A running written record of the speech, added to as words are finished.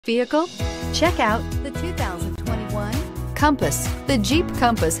Vehicle? Check out the 2021 Compass. The Jeep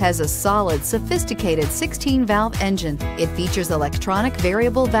Compass has a solid, sophisticated 16-valve engine. It features electronic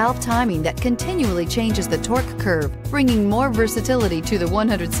variable valve timing that continually changes the torque curve, bringing more versatility to the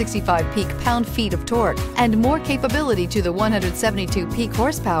 165 peak pound-feet of torque and more capability to the 172 peak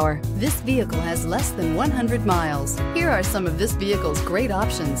horsepower. This vehicle has less than 100 miles. Here are some of this vehicle's great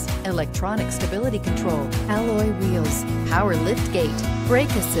options: electronic stability control, alloy wheels, power lift gate,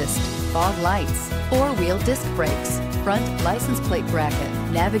 brake assist, fog lights, four-wheel disc brakes, front license plate bracket,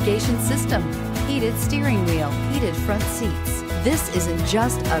 navigation system, heated steering wheel, heated front seats. This isn't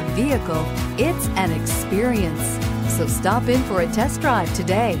just a vehicle, it's an experience. So stop in for a test drive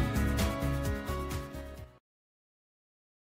today.